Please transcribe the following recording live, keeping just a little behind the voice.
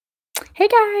Hey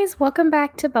guys, welcome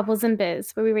back to Bubbles and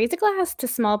Biz, where we raise a glass to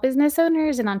small business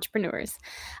owners and entrepreneurs.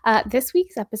 This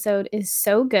week's episode is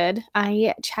so good.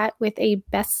 I chat with a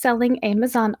best-selling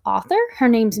Amazon author. Her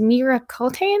name's Mira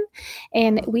Kultan,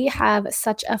 and we have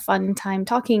such a fun time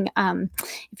talking.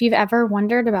 If you've ever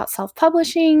wondered about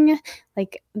self-publishing,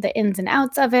 like the ins and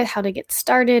outs of it, how to get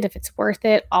started, if it's worth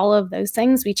it, all of those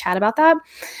things, we chat about that.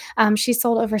 She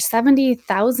sold over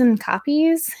 70,000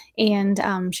 copies,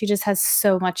 and she just has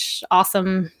so much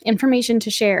awesome information to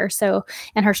share. So,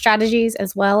 and her strategies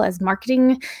as well as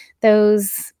marketing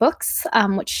those books,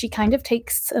 which she kind of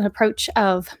takes an approach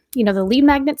of, the lead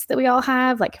magnets that we all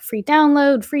have, like free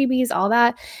download, freebies, all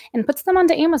that, and puts them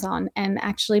onto Amazon and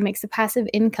actually makes a passive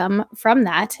income from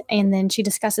that. And then she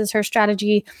discusses her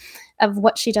strategy of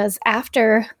what she does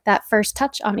after that first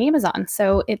touch on Amazon.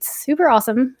 So it's super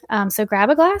awesome. So grab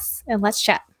a glass and let's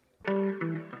chat.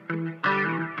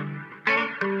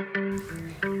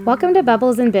 Welcome to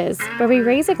Bubbles and Biz, where we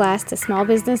raise a glass to small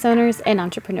business owners and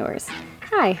entrepreneurs.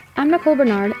 Hi, I'm Nicole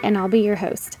Bernard, and I'll be your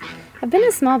host. I've been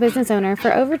a small business owner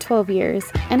for over 12 years,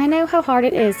 and I know how hard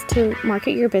it is to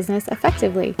market your business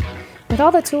effectively. With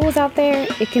all the tools out there,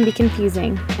 it can be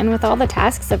confusing, and with all the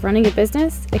tasks of running a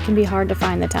business, it can be hard to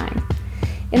find the time.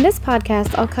 In this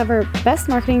podcast, I'll cover best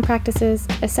marketing practices,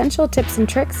 essential tips and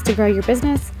tricks to grow your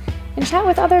business, and chat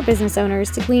with other business owners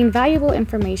to glean valuable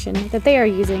information that they are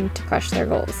using to crush their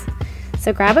goals.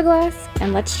 So grab a glass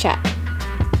and let's chat.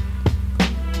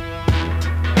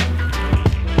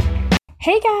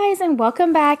 Hey guys, and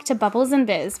welcome back to Bubbles and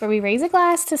Biz, where we raise a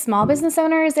glass to small business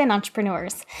owners and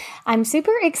entrepreneurs. I'm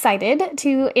super excited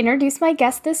to introduce my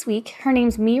guest this week. Her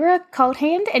name's Mira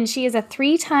Kultan, and she is a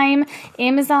 3-time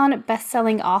Amazon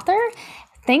best-selling author.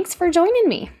 Thanks for joining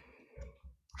me.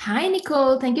 Hi,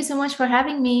 Nicole. Thank you so much for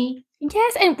having me.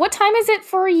 Yes, and what time is it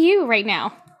for you right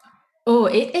now? Oh,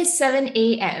 it is 7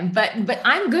 a.m., but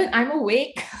I'm good. I'm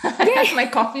awake. I have my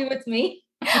coffee with me.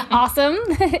 Awesome.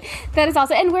 That is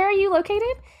awesome. And where are you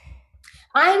located?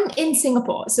 I'm in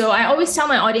Singapore. So I always tell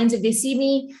my audience, if they see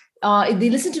me, if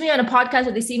they listen to me on a podcast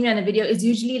or they see me on a video, it's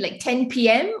usually like 10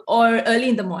 p.m. or early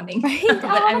in the morning. Right? But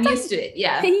I'm used to it.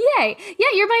 Yeah. Yay. Yeah,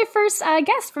 you're my first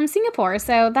guest from Singapore.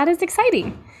 So that is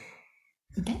exciting.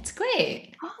 That's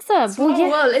great. Awesome. Small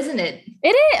world, isn't it? It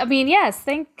is. I mean, yes.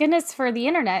 Thank goodness for the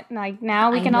internet. Like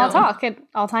now we can all talk at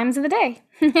all times of the day.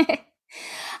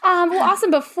 Well,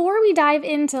 awesome. Before we dive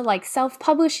into like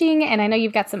self-publishing, and I know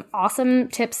you've got some awesome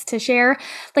tips to share,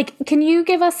 like, can you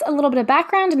give us a little bit of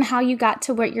background and how you got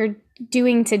to what you're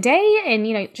doing today and,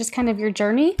 just kind of your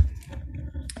journey?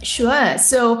 Sure.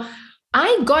 So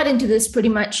I got into this pretty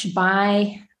much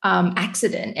by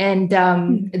accident. And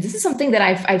this is something that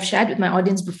I've shared with my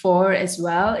audience before as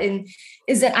well,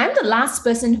 is that I'm the last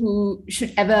person who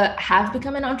should ever have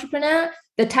become an entrepreneur.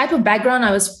 The type of background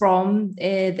I was from,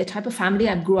 the type of family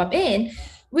I grew up in,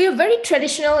 we are very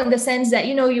traditional in the sense that,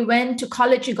 you went to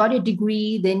college, you got your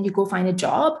degree, then you go find a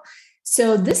job.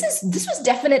 So this was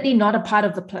definitely not a part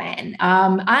of the plan.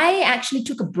 I actually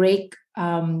took a break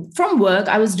from work.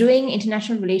 I was doing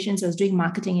international relations. I was doing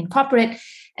marketing in corporate.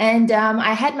 And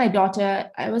I had my daughter.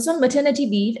 I was on maternity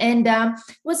leave, and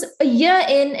was a year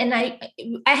in, and I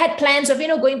had plans of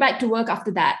going back to work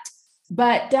after that.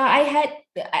 But I had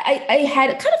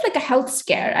kind of like a health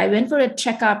scare. I went for a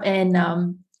checkup, and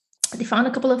they found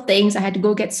a couple of things. I had to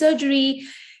go get surgery.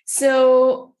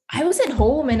 So I was at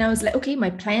home, and I was like, okay, my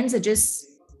plans are just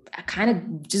kind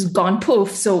of just gone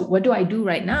poof. So what do I do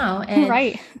right now? And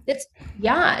right.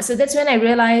 So that's when I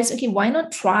realized, okay, why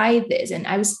not try this? And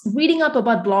I was reading up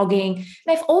about blogging,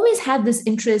 and I've always had this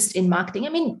interest in marketing. I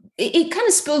mean, it kind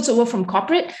of spills over from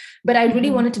corporate, but I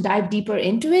really wanted to dive deeper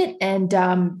into it. And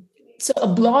so a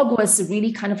blog was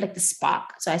really kind of like the spark.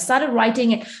 So I started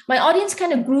writing it. My audience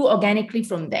kind of grew organically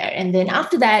from there. And then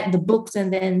after that, the books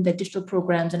and then the digital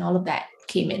programs and all of that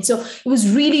came in. So it was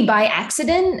really by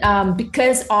accident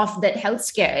because of that health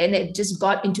scare. And it just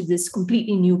got into this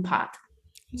completely new path.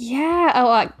 Yeah.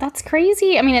 Oh, that's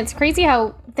crazy. I mean, it's crazy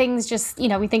how things just,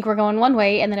 we think we're going one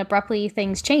way and then abruptly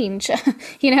things change,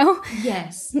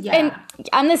 Yes. Yeah. And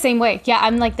I'm the same way. Yeah.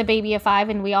 I'm like the baby of 5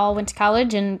 and we all went to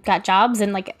college and got jobs.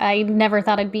 And like, I never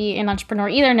thought I'd be an entrepreneur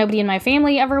either. Nobody in my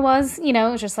family ever was, it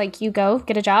was just like, you go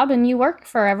get a job and you work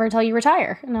forever till you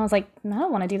retire. And I was like, no, I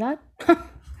don't want to do that.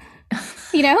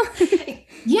 Yeah.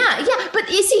 But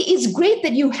you see, it's great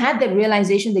that you had that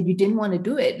realization that you didn't want to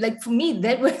do it. Like for me,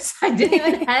 I didn't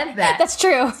even have that. That's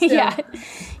true. So, yeah.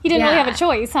 You didn't really have a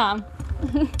choice, huh?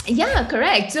 Yeah,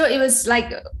 correct. So it was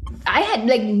like, I had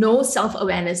like no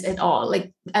self-awareness at all.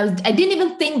 Like I didn't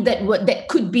even think that that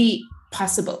could be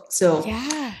possible. So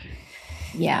yeah.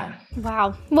 Yeah.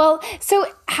 Wow. Well, so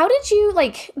how did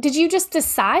you just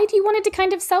decide you wanted to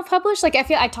kind of self-publish? Like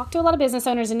I talk to a lot of business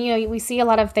owners and, we see a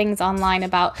lot of things online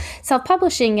about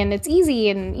self-publishing and it's easy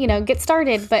and, get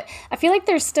started. But I feel like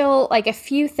there's still like a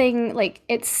few things, like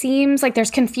it seems like there's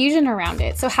confusion around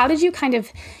it. So how did you kind of,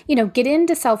 get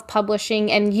into self-publishing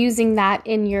and using that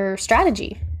in your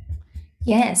strategy?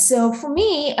 Yeah. So for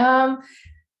me,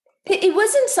 it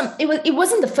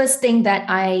wasn't the first thing that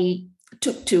I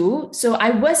took to. So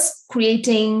I was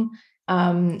creating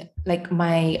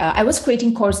I was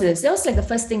creating courses. That was like the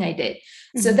first thing I did.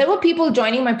 So there were people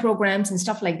joining my programs and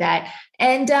stuff like that.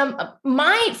 And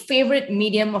my favorite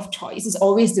medium of choice is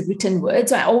always the written word.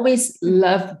 So I always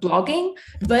love blogging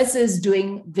versus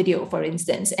doing video, for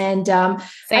instance. And I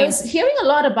was hearing a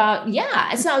lot about,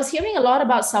 so I was hearing a lot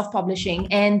about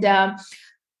self-publishing, and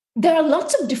there are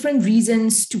lots of different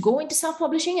reasons to go into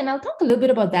self-publishing, and I'll talk a little bit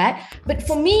about that. But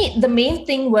for me, the main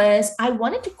thing was I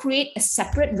wanted to create a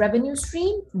separate revenue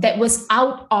stream that was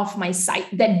out of my site,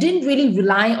 that didn't really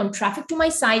rely on traffic to my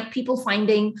site, people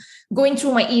going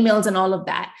through my emails and all of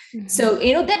that. Mm-hmm. So,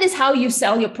 that is how you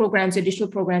sell your programs, your digital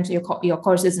programs, your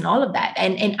courses and all of that.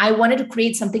 And I wanted to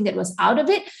create something that was out of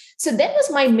it. So that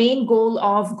was my main goal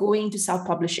of going to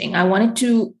self-publishing. I wanted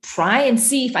to try and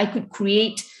see if I could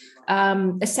create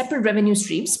a separate revenue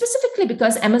stream, specifically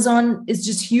because Amazon is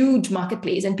just huge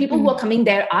marketplace and people who are coming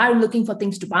there are looking for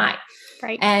things to buy.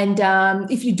 Right. And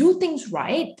if you do things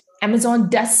right, Amazon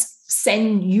does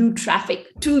send you traffic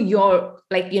to your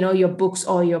books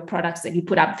or your products that you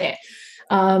put up there.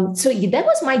 So that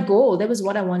was my goal. That was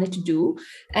what I wanted to do.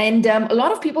 And a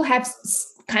lot of people have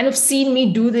kind of seen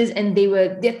me do this, and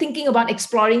they're thinking about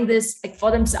exploring this like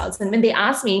for themselves. And when they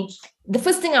ask me, the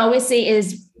first thing I always say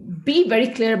is be very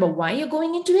clear about why you're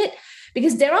going into it,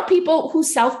 because there are people who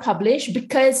self-publish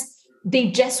because they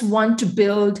just want to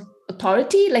build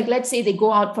authority. Like, let's say they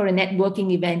go out for a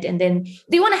networking event and then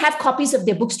they want to have copies of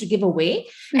their books to give away.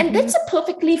 Mm-hmm. And that's a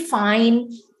perfectly fine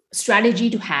strategy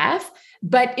to have.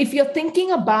 But if you're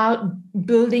thinking about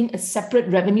building a separate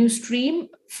revenue stream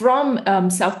from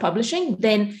self-publishing,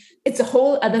 then it's a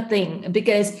whole other thing,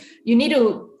 because you need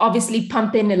to obviously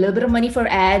pump in a little bit of money for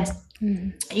ads.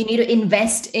 Mm-hmm. You need to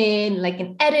invest in like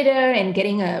an editor and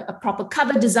getting a proper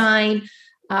cover design,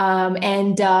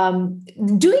 and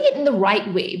doing it in the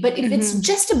right way. But if it's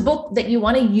just a book that you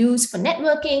want to use for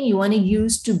networking, you want to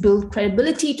use to build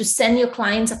credibility, to send your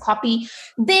clients a copy,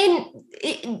 then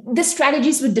the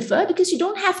strategies would differ, because you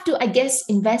don't have to, I guess,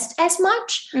 invest as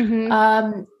much.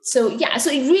 Mm-hmm. So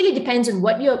it really depends on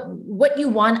what you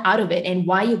want out of it and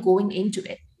why you're going into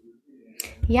it.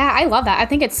 Yeah, I love that. I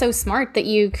think it's so smart that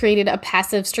you created a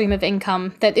passive stream of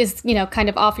income that is, kind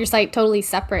of off your site, totally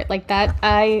separate like that.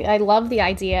 I love the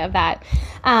idea of that.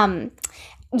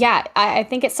 I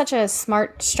think it's such a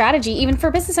smart strategy, even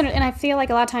for business owners. And I feel like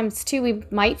a lot of times too, we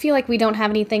might feel like we don't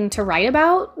have anything to write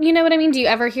about. You know what I mean? Do you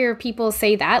ever hear people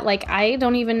say that? Like, I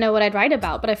don't even know what I'd write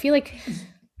about, but I feel like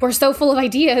we're so full of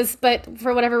ideas, but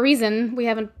for whatever reason, we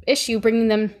have an issue bringing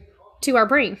them to our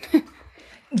brain.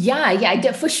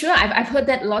 Yeah, for sure. I've heard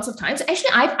that lots of times. Actually,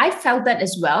 I've felt that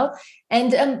as well.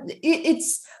 And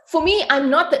it's for me, I'm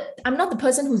not the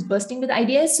person who's bursting with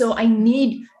ideas. So I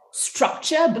need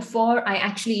structure before I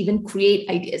actually even create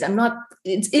ideas.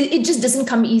 It just doesn't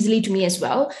come easily to me as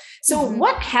well. So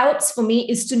what helps for me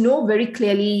is to know very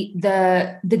clearly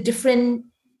the different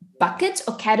buckets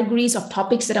or categories of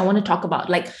topics that I want to talk about.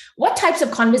 Like, what types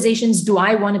of conversations do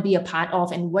I want to be a part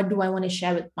of, and what do I want to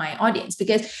share with my audience?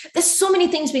 Because there's so many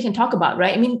things we can talk about,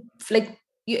 right? I mean, like,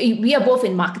 we are both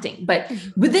in marketing, but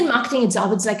within marketing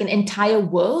itself, it's like an entire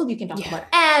world. You can talk about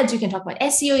ads, you can talk about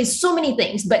SEO, it's so many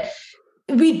things, but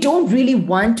we don't really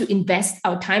want to invest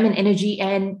our time and energy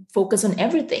and focus on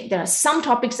everything. There are some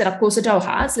topics that are closer to our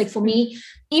hearts. Like for me,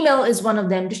 email is one of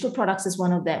them, digital products is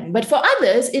one of them. But for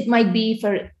others, it might be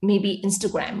for maybe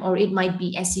Instagram, or it might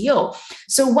be SEO.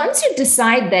 So once you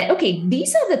decide that, okay,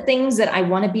 these are the things that I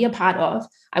want to be a part of,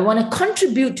 I want to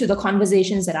contribute to the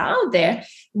conversations that are out there,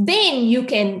 then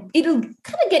it'll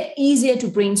kind of get easier to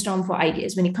brainstorm for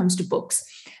ideas when it comes to books.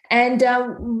 And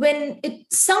when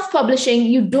it's self-publishing,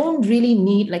 you don't really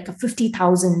need like a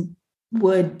 50,000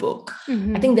 word book.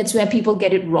 I think that's where people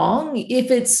get it wrong. If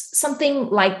it's something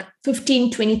like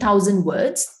 15, 20,000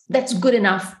 words, that's good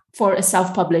enough for a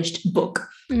self-published book.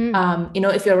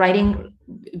 If we are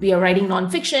writing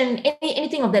nonfiction,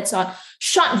 anything of that sort,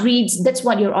 short reads, that's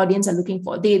what your audience are looking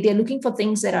for. They're looking for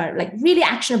things that are like really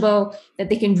actionable, that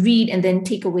they can read and then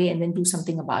take away and then do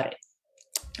something about it.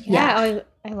 Yeah.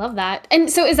 I love that. And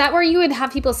so is that where you would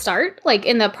have people start, like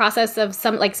in the process of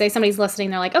say somebody's listening,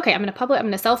 they're like, okay, I'm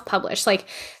going to self-publish. Like,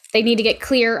 they need to get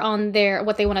clear on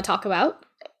what they want to talk about.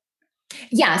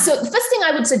 Yeah. So the first thing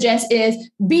I would suggest is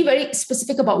be very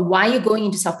specific about why you're going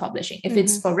into self-publishing. If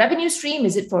it's for revenue stream,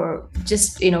 is it for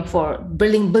just, for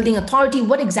building authority?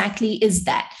 What exactly is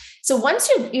that? So once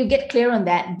you get clear on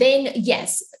that, then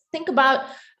yes, think about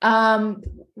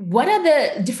what are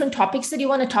the different topics that you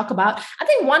want to talk about. I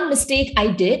think one mistake I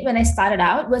did when I started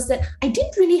out was that I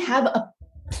didn't really have a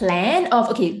plan of,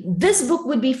 okay, this book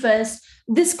would be first,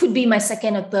 this could be my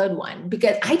second or third one,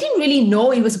 because I didn't really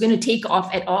know it was going to take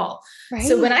off at all. Right.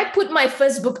 So when I put my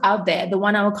first book out there, the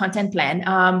 1 hour content plan,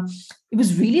 it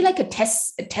was really like a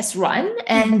test run.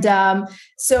 And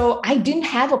so I didn't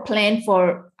have a plan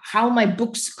for how my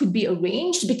books could be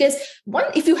arranged, because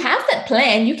if you have that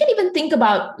plan, you can even think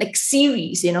about like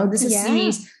series, this is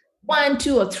series 1,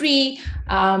 2, or 3,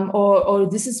 or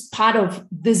this is part of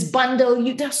this bundle.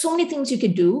 There are so many things you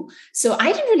could do. So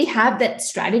I didn't really have that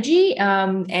strategy.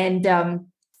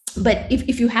 But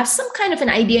if you have some kind of an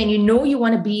idea and you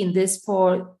want to be in this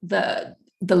for the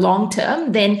long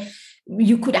term, then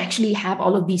you could actually have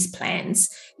all of these plans.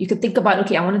 You could think about,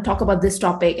 okay, I want to talk about this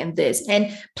topic and this,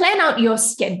 and plan out your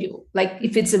schedule. Like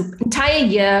if it's an entire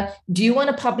year, do you want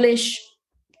to publish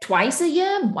twice a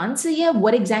year, once a year?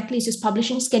 What exactly is your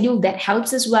publishing schedule? That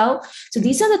helps as well. So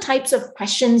these are the types of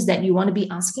questions that you want to be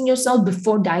asking yourself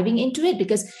before diving into it,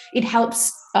 because it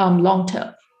helps long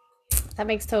term. That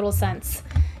makes total sense.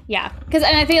 Yeah, because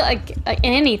and I feel like in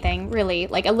anything really,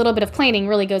 like a little bit of planning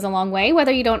really goes a long way,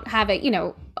 whether you don't have it,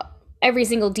 every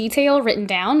single detail written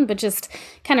down, but just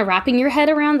kind of wrapping your head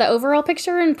around the overall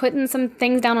picture and putting some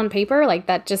things down on paper, like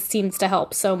that just seems to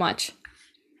help so much.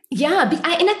 Yeah, and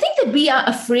I think that we are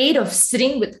afraid of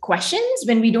sitting with questions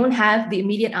when we don't have the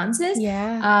immediate answers.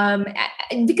 Yeah.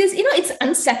 Because, it's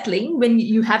unsettling when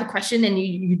you have a question and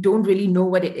you don't really know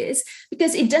what it is,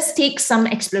 because it does take some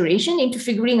exploration into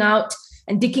figuring out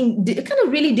and digging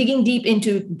deep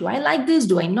into, do I like this?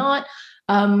 Do I not?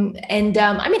 I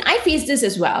mean, I face this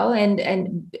as well.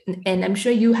 And I'm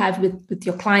sure you have with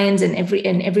your clients and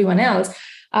everyone else.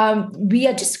 We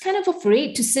are just kind of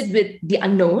afraid to sit with the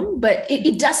unknown, but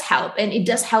it does help. And it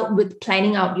does help with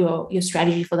planning out your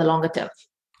strategy for the longer term.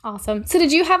 Awesome. So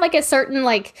did you have like a certain,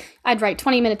 I'd write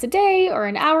 20 minutes a day or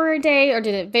an hour a day, or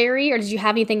did it vary? Or did you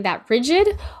have anything that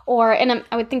rigid? And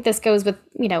I would think this goes with,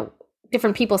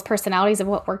 different people's personalities of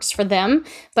what works for them.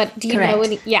 But do you know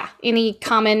any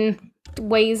common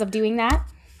ways of doing that?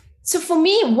 So for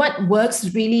me, what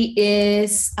works really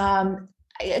is kind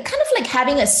of like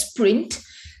having a sprint.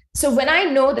 So when I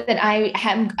know that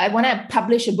I want to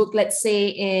publish a book, let's say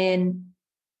in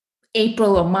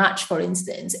April or March, for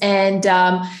instance, and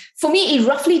for me, it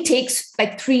roughly takes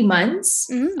like 3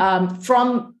 months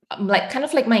from kind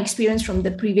of like my experience from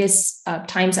the previous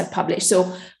times I've published.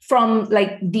 So from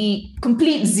like the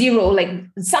complete zero, like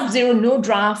sub-zero, no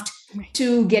draft,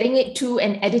 to getting it to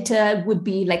an editor would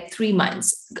be like 3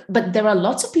 months. But there are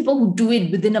lots of people who do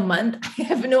it within a month. I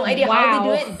have no idea how they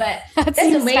do it, but that's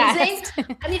amazing.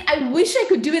 I mean, I wish I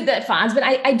could do it that fast, but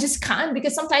I just can't,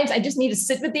 because sometimes I just need to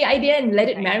sit with the idea and let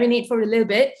it marinate for a little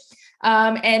bit.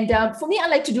 For me, I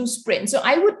like to do sprints. So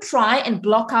I would try and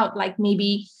block out like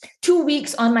maybe 2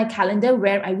 weeks on my calendar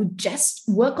where I would just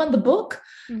work on the book.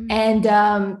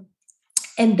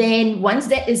 And then once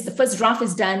the first draft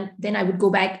is done, then I would go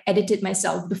back, edit it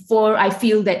myself before I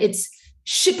feel that it's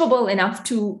shippable enough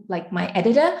to like my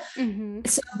editor.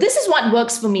 So this is what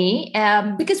works for me.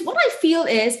 Because what I feel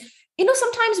is,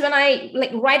 sometimes when I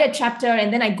like write a chapter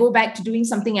and then I go back to doing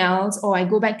something else, or I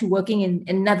go back to working in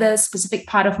another specific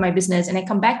part of my business and I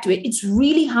come back to it, it's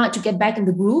really hard to get back in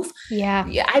the groove. Yeah.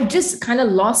 I've just kind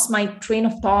of lost my train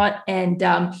of thought, and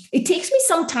it takes me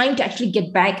some time to actually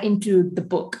get back into the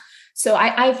book. So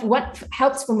what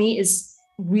helps for me is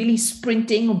really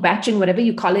sprinting or batching, whatever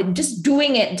you call it, just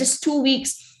doing it, just 2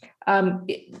 weeks,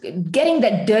 getting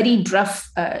that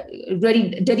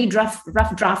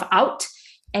rough draft out.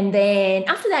 And then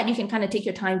after that, you can kind of take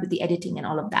your time with the editing and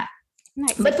all of that.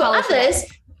 Nice. But for others,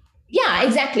 yeah,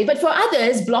 exactly. But for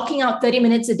others, blocking out 30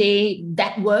 minutes a day,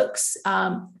 that works.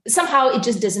 Somehow it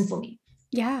just doesn't for me.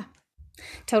 Yeah,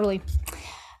 totally.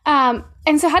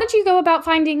 And so how did you go about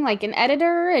finding like an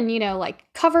editor and, like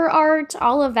cover art,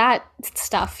 all of that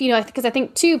stuff, because I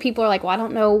think too, people are like, well, I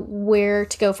don't know where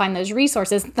to go find those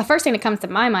resources. The first thing that comes to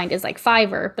my mind is like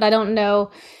Fiverr, but I don't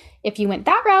know if you went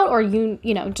that route or you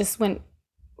just went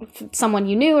someone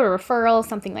you knew or referral,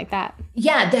 something like that.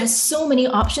 Yeah, there's so many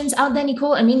options out there,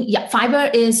 Nicole. I mean, yeah,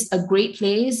 Fiverr is a great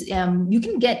place. You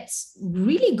can get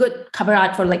really good cover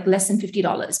art for like less than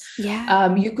 $50.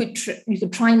 Yeah. You could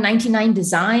try 99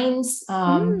 designs.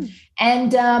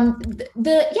 And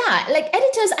like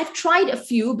editors, I've tried a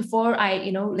few before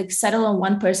I, like settle on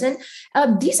one person.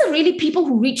 These are really people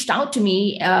who reached out to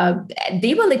me.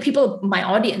 They were like people, my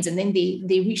audience, and then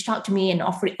they reached out to me and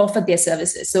offered their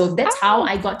services. So that's how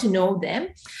I got to know them.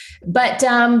 But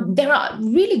there are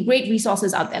really great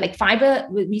resources out there, like Fiverr.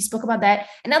 We spoke about that.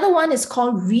 Another one is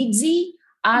called Reedsy,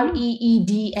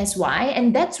 Reedsy,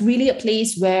 and that's really a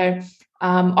place where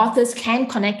authors can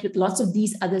connect with lots of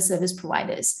these other service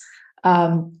providers.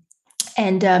 So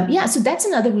that's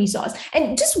another resource.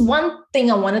 And just one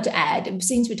thing I wanted to add,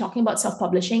 since we're talking about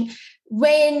self-publishing,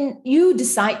 when you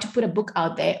decide to put a book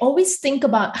out there, always think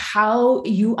about how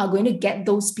you are going to get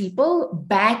those people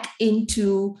back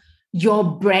into your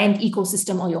brand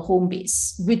ecosystem or your home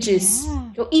base, which is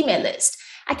your email list.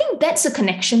 I think that's a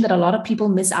connection that a lot of people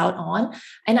miss out on.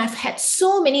 And I've had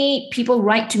so many people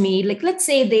write to me, like, let's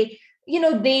say they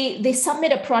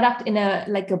submit a product in a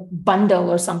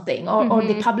bundle or something, or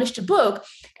they published a book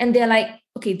and they're like,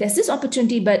 okay, there's this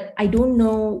opportunity, but I don't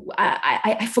know,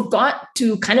 I forgot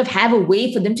to kind of have a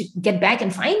way for them to get back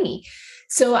and find me.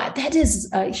 So that is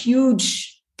a huge,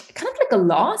 kind of like a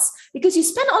loss, because you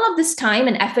spend all of this time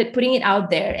and effort putting it out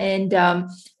there. And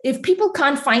if people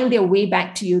can't find their way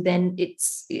back to you, then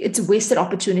it's a wasted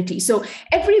opportunity. So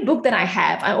every book that I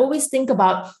have, I always think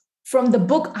about, from the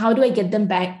book, how do I get them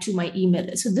back to my email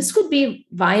list? So this could be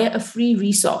via a free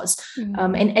resource,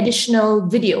 an additional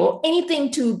video, anything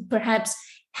to perhaps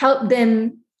help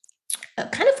them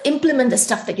kind of implement the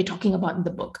stuff that you're talking about in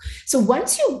the book. So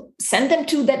once you send them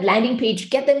to that landing page,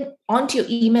 get them onto your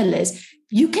email list,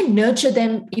 you can nurture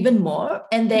them even more.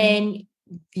 And then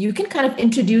you can kind of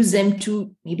introduce them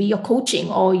to maybe your coaching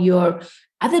or your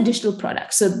other digital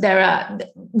products. So there are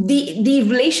the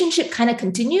relationship kind of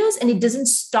continues, and it doesn't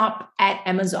stop at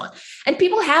Amazon. And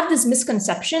people have this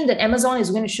misconception that Amazon is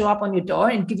going to show up on your door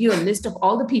and give you a list of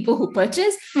all the people who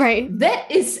purchase. Right. That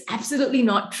is absolutely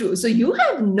not true. So you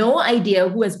have no idea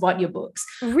who has bought your books.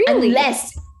 Really?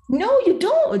 No, you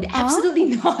don't.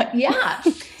 Absolutely not. Yeah.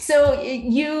 So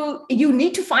you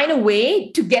need to find a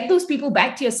way to get those people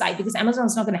back to your site, because Amazon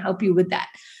is not going to help you with that.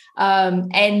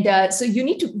 So you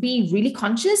need to be really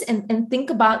conscious and think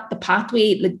about the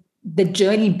pathway, like the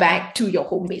journey back to your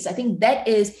home base. I think that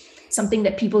is something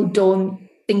that people don't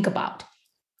think about.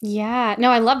 Yeah,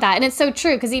 no, I love that. And it's so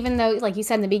true, because even though, like you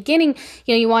said in the beginning,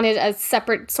 you wanted a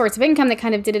separate source of income that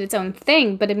kind of did its own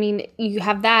thing. But I mean, you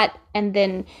have that and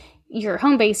then your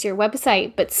home base, your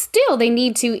website, but still they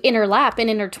need to interlap and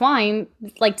intertwine,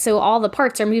 like, so all the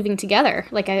parts are moving together.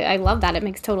 Like, I love that. It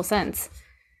makes total sense.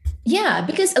 Yeah,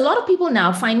 because a lot of people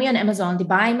now find me on Amazon, they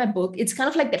buy my book. It's kind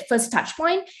of like that first touch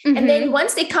point. And then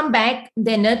once they come back,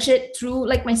 they're nurtured through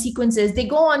like my sequences. They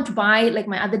go on to buy like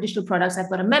my other digital products. I've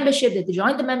got a membership that they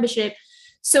join the membership.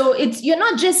 So you're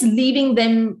not just leaving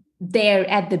them there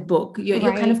at the book. You're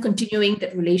kind of continuing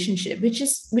that relationship, which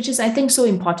is I think so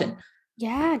important.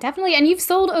 Yeah, definitely. And you've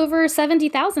sold over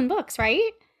 70,000 books,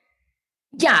 right?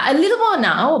 Yeah, a little more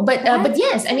now, but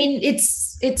yes, I mean,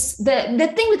 it's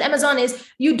the thing with Amazon is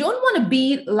you don't want to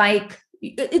be like,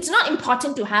 it's not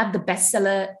important to have the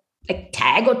bestseller like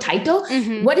tag or title.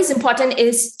 What is important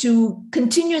is to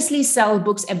continuously sell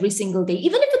books every single day,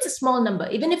 even if it's a small number,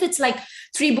 even if it's like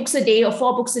 3 books a day or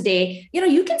 4 books a day.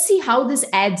 You can see how this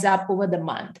adds up over the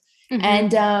month.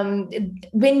 And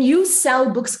when you sell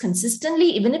books consistently,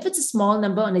 even if it's a small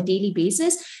number on a daily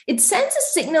basis, it sends a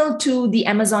signal to the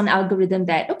Amazon algorithm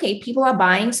that, okay, people are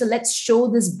buying, so let's show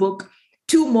this book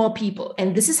to more people.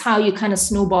 And this is how you kind of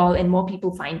snowball and more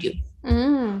people find you.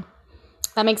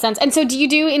 That makes sense. And so do you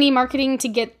do any marketing to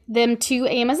get them to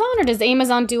Amazon, or does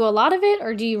Amazon do a lot of it,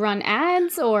 or do you run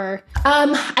ads, or?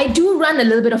 I do run a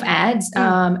little bit of ads,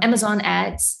 Amazon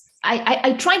ads.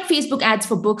 I tried Facebook ads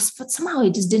for books, but somehow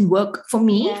it just didn't work for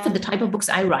me for the type of books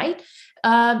I write.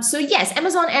 So yes,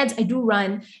 Amazon ads I do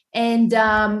run. And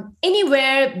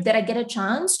anywhere that I get a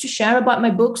chance to share about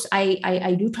my books,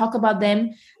 I do talk about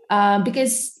them,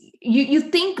 because you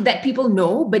think that people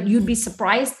know, but you'd be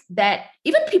surprised that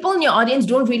even people in your audience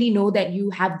don't really know that you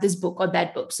have this book or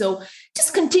that book. So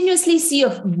just continuously see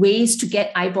of ways to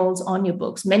get eyeballs on your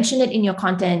books. Mention it in your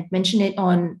content, mention it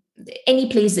on any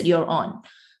place that you're on.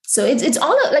 So it's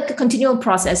all like a continual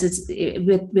process. It's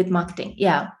with marketing.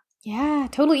 Yeah. Yeah,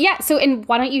 totally. Yeah. So, and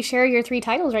why don't you share your 3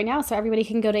 titles right now so everybody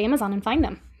can go to Amazon and find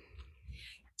them?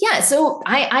 Yeah. So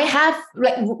I have,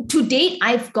 like, to date,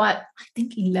 I've got, I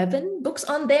think 11 books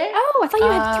on there. Oh, I thought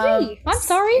you had 3. I'm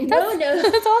sorry. No.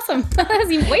 That's awesome. That's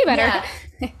even way better.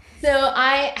 Yeah. So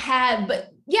I have, but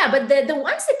the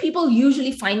ones that people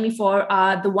usually find me for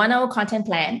are the 1-hour content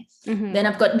plan. Then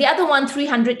I've got the other one,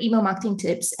 300 email marketing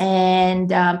tips.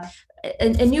 And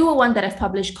a newer one that I've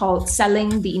published called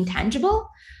Selling the Intangible.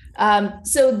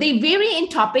 So they vary in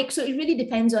topic. So it really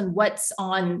depends on what's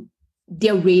on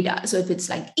their radar. So if it's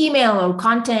like email or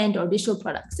content or digital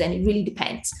products, then it really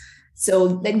depends.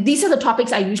 So these are the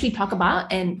topics I usually talk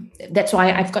about. And that's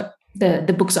why I've got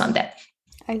the books on that.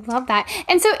 I love that.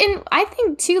 And so I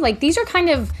think too, like these are kind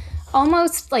of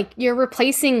almost like you're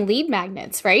replacing lead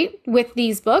magnets, right? With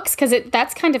these books, because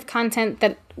that's kind of content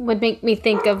that would make me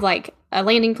think of like a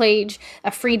landing page,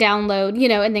 a free download,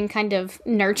 and then kind of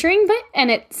nurturing, and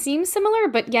it seems similar,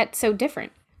 but yet so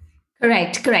different.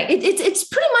 Correct. It's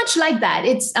pretty much like that.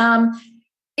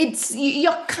 It's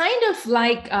you're kind of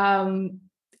like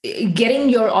getting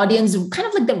your audience, kind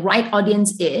of like the right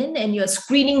audience in, and you're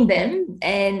screening them.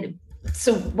 And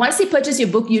so once they purchase your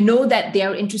book, that they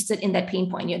are interested in that pain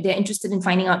point. They're interested in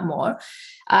finding out more.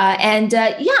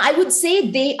 I would say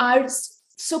they are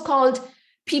so-called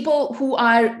people who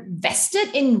are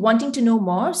vested in wanting to know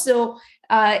more. So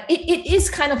it is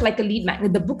kind of like a lead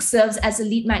magnet. The book serves as a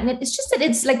lead magnet. It's just that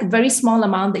it's like a very small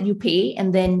amount that you pay.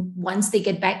 And then once they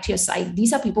get back to your site,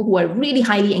 these are people who are really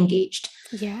highly engaged.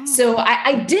 Yeah. So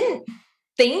I didn't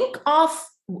think of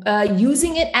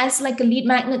using it as like a lead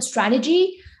magnet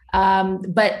strategy,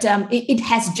 but it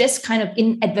has just kind of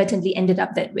inadvertently ended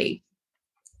up that way.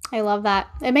 I love that.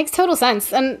 It makes total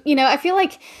sense. And, I feel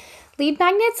like lead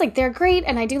magnets, like they're great.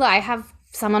 And I have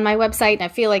some on my website and I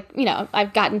feel like,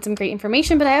 I've gotten some great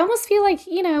information, but I almost feel like,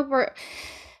 we're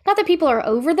not that people are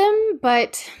over them,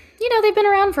 but, they've been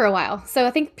around for a while. So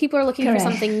I think people are looking Correct.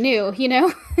 for something new,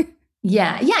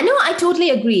 Yeah, no, I totally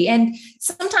agree. And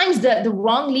sometimes the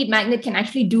wrong lead magnet can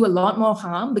actually do a lot more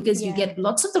harm because you get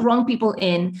lots of the wrong people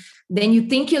in. Then you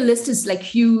think your list is like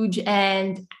huge,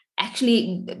 and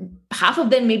actually half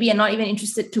of them maybe are not even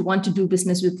interested to want to do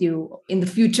business with you in the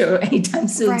future or anytime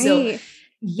soon. Right.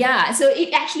 So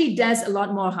it actually does a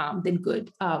lot more harm than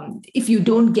good if you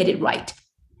don't get it right.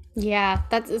 Yeah,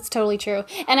 it's totally true.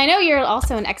 And I know you're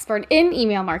also an expert in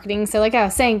email marketing. So like I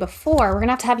was saying before, we're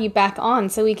going to have you back on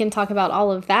so we can talk about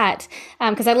all of that.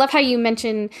 Because I love how you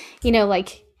mentioned,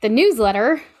 like the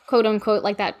newsletter, quote unquote,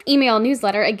 like that email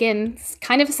newsletter, again,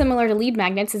 kind of similar to lead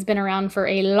magnets, has been around for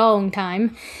a long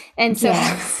time. And so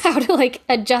how to like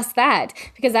adjust that,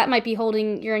 because that might be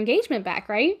holding your engagement back,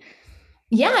 right?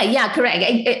 Yeah, correct.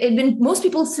 When most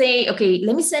people say, okay,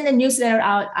 let me send a newsletter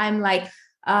out, I'm like,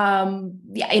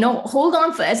 hold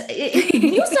on first.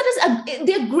 Newsletters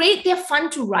they're great, they're fun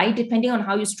to write depending on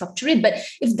how you structure it, but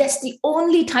if that's the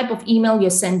only type of email you're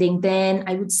sending, then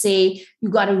I would say you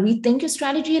got to rethink your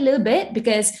strategy a little bit,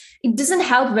 because it doesn't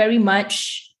help very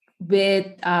much with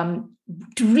to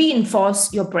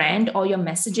reinforce your brand or your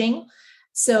messaging.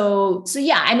 So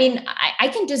yeah, I mean, I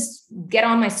can just get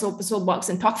on my soapbox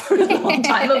and talk for a long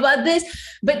time about this,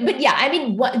 but yeah, I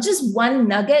mean, just one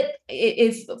nugget,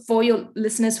 if for your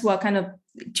listeners who are kind of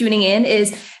tuning in,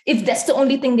 is if that's the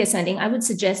only thing they're sending, I would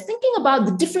suggest thinking about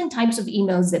the different types of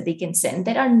emails that they can send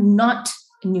that are not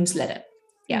a newsletter.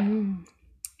 Yeah. Mm.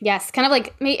 Yes, kind of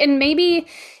like, and maybe,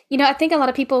 I think a lot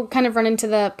of people kind of run into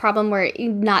the problem where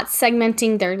not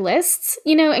segmenting their lists,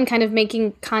 and kind of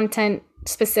making content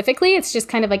specifically. It's just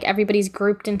kind of like everybody's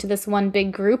grouped into this one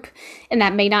big group, and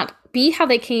that may not be how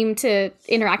they came to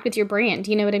interact with your brand.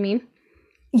 You know what I mean?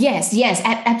 Yes,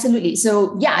 absolutely.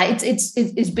 So yeah,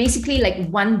 it's basically like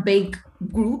one big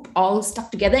group all stuck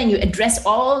together, and you address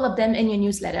all of them in your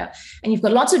newsletter, and you've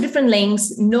got lots of different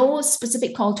links, no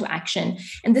specific call to action.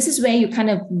 And this is where you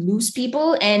kind of lose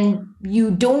people, and they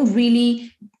don't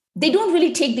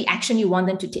really take the action you want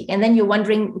them to take. And then you're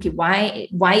wondering, okay,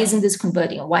 why isn't this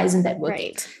converting, or why isn't that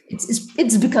working? Right.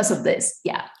 It's because of this.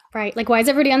 Yeah. Right. Like, why is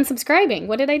everybody unsubscribing?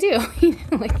 What did I do?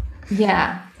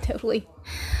 Yeah. Totally.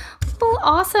 Well,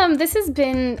 awesome. This has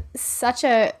been such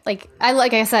a, like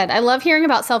I said, I love hearing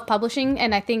about self-publishing,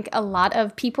 and I think a lot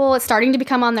of people, it's starting to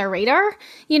become on their radar.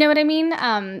 You know what I mean?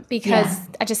 Because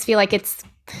I just feel like it's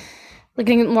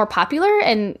getting more popular,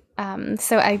 and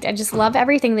so I just love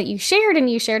everything that you shared, and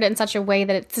you shared it in such a way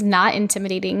that it's not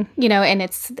intimidating, and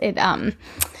it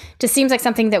just seems like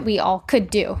something that we all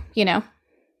could do,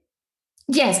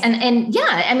 Yes. And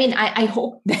yeah, I mean, I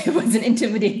hope that it wasn't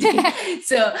intimidating.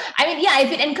 So, I mean, yeah,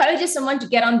 if it encourages someone to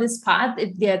get on this path,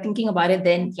 if they're thinking about it,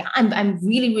 then yeah, I'm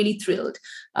really, really thrilled.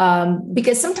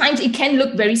 Because sometimes it can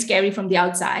look very scary from the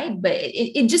outside, but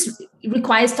it just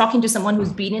requires talking to someone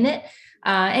who's been in it.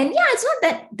 And yeah, it's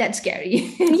not that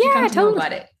scary. Yeah, totally.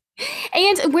 About it.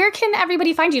 And where can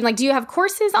everybody find you? Like, do you have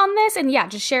courses on this? And yeah,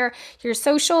 just share your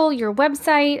social, your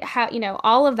website, how,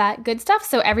 all of that good stuff,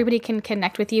 so everybody can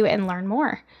connect with you and learn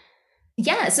more.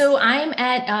 Yeah, so I'm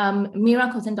at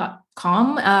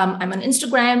miracotton.com. I'm on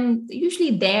Instagram,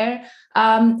 usually there.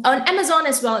 On Amazon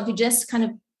as well. If you just kind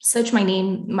of search my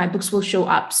name, my books will show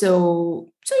up. So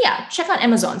yeah, check out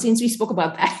Amazon since we spoke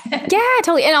about that. Yeah,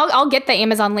 totally. And I'll get the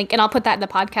Amazon link and I'll put that in the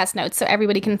podcast notes so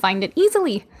everybody can find it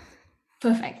easily.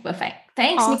 Perfect, perfect.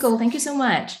 Thanks, Awesome. Nicole. Thank you so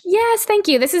much. Yes, thank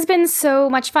you. This has been so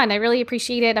much fun. I really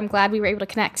appreciate it. I'm glad we were able to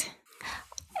connect.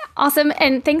 Awesome.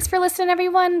 And thanks for listening,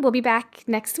 everyone. We'll be back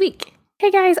next week. Hey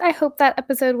guys, I hope that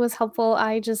episode was helpful.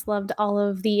 I just loved all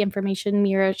of the information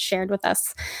Mira shared with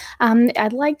us.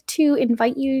 I'd like to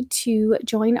invite you to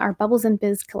join our Bubbles and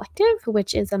Biz Collective,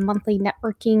 which is a monthly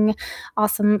networking,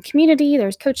 awesome community.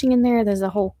 There's coaching in there. There's a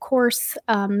whole course,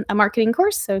 a marketing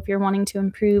course. So if you're wanting to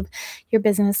improve your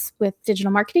business with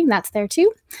digital marketing, that's there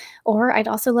too. Or I'd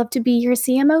also love to be your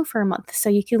CMO for a month. So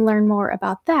you can learn more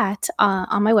about that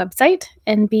on my website,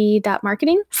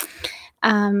 nb.marketing.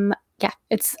 Yeah,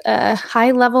 it's a high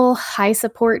level, high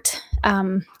support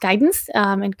guidance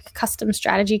and custom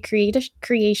strategy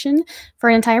creation for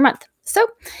an entire month. So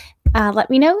let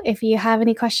me know if you have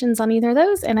any questions on either of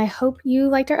those. And I hope you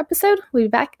liked our episode. We'll be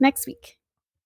back next week.